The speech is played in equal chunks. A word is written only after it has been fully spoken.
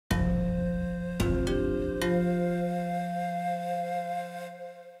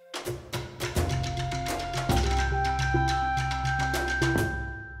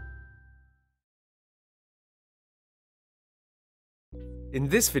In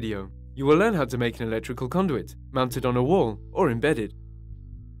this video, you will learn how to make an electrical conduit mounted on a wall or embedded.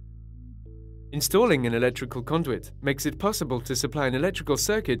 Installing an electrical conduit makes it possible to supply an electrical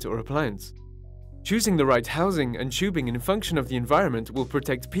circuit or appliance. Choosing the right housing and tubing in function of the environment will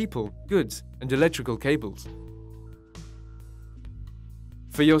protect people, goods, and electrical cables.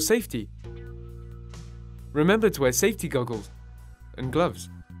 For your safety, remember to wear safety goggles and gloves.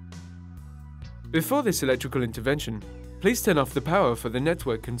 Before this electrical intervention, please turn off the power for the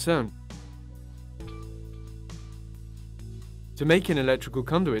network concerned. To make an electrical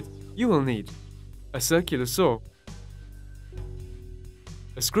conduit, you will need a circular saw,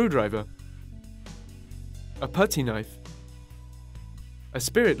 a screwdriver, a putty knife, a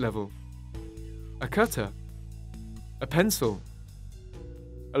spirit level, a cutter, a pencil,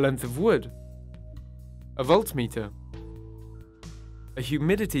 a length of wood, a voltmeter, a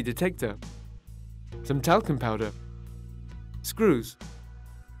humidity detector, some talcum powder, screws,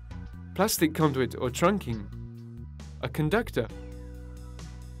 plastic conduit or trunking, a conductor,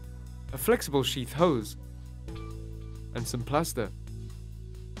 a flexible sheath hose, and some plaster.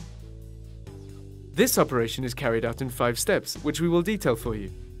 This operation is carried out in 5 steps, which we will detail for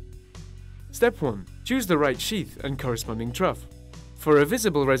you. Step 1. Choose the right sheath and corresponding trough. For a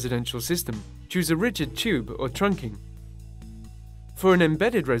visible residential system, choose a rigid tube or trunking. For an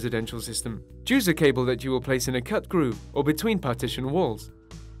embedded residential system, choose a cable that you will place in a cut groove or between partition walls.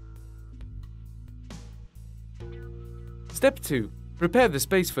 Step 2. Prepare the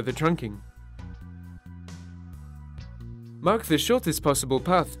space for the trunking. Mark the shortest possible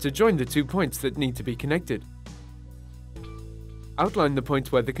path to join the 2 points that need to be connected. Outline the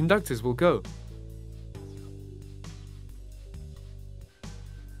point where the conductors will go.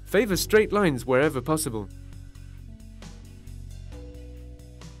 Favor straight lines wherever possible.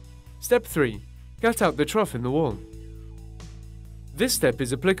 Step 3. Cut out the trough in the wall. This step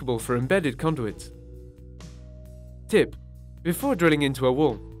is applicable for embedded conduits. Tip: before drilling into a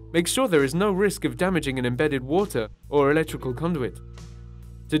wall, make sure there is no risk of damaging an embedded water or electrical conduit.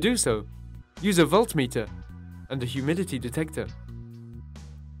 To do so, use a voltmeter and a humidity detector.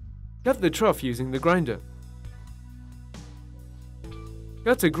 Cut the trough using the grinder.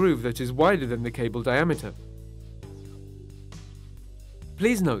 Cut a groove that is wider than the cable diameter.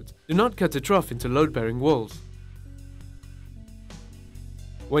 Please note, do not cut a trough into load-bearing walls.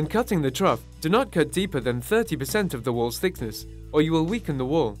 When cutting the trough, do not cut deeper than 30% of the wall's thickness, or you will weaken the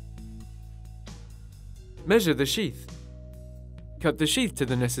wall. Measure the sheath. Cut the sheath to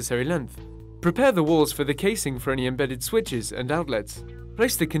the necessary length. Prepare the walls for the casing for any embedded switches and outlets.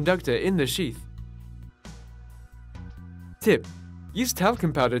 Place the conductor in the sheath. Tip: use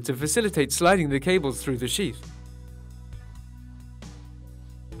talcum powder to facilitate sliding the cables through the sheath.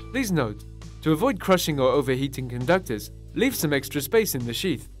 Please note, to avoid crushing or overheating conductors, leave some extra space in the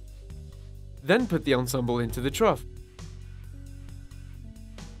sheath. Then put the ensemble into the trough.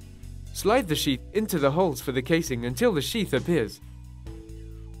 Slide the sheath into the holes for the casing until the sheath appears.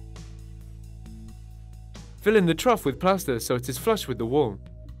 Fill in the trough with plaster so it is flush with the wall.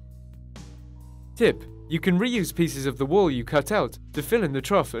 Tip: you can reuse pieces of the wall you cut out to fill in the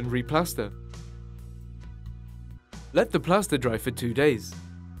trough and replaster. Let the plaster dry for 2 days.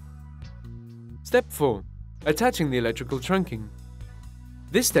 Step 4. Attaching the electrical trunking.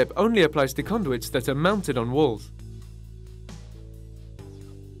 This step only applies to conduits that are mounted on walls.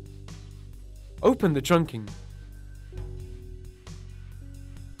 Open the trunking.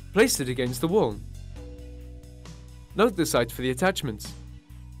 Place it against the wall. Note the site for the attachments.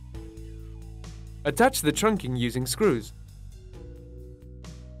 Attach the trunking using screws.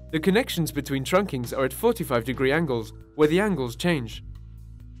 The connections between trunkings are at 45-degree angles, where the angles change.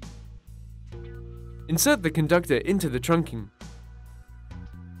 Insert the conductor into the trunking.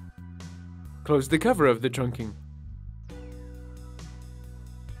 Close the cover of the trunking.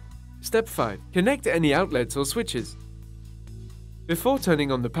 Step 5. Connect any outlets or switches. Before turning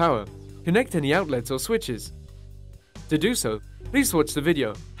on the power, connect any outlets or switches. To do so, please watch the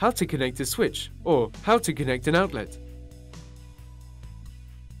video How to Connect a Switch or How to Connect an Outlet.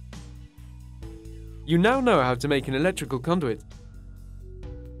 You now know how to make an electrical conduit.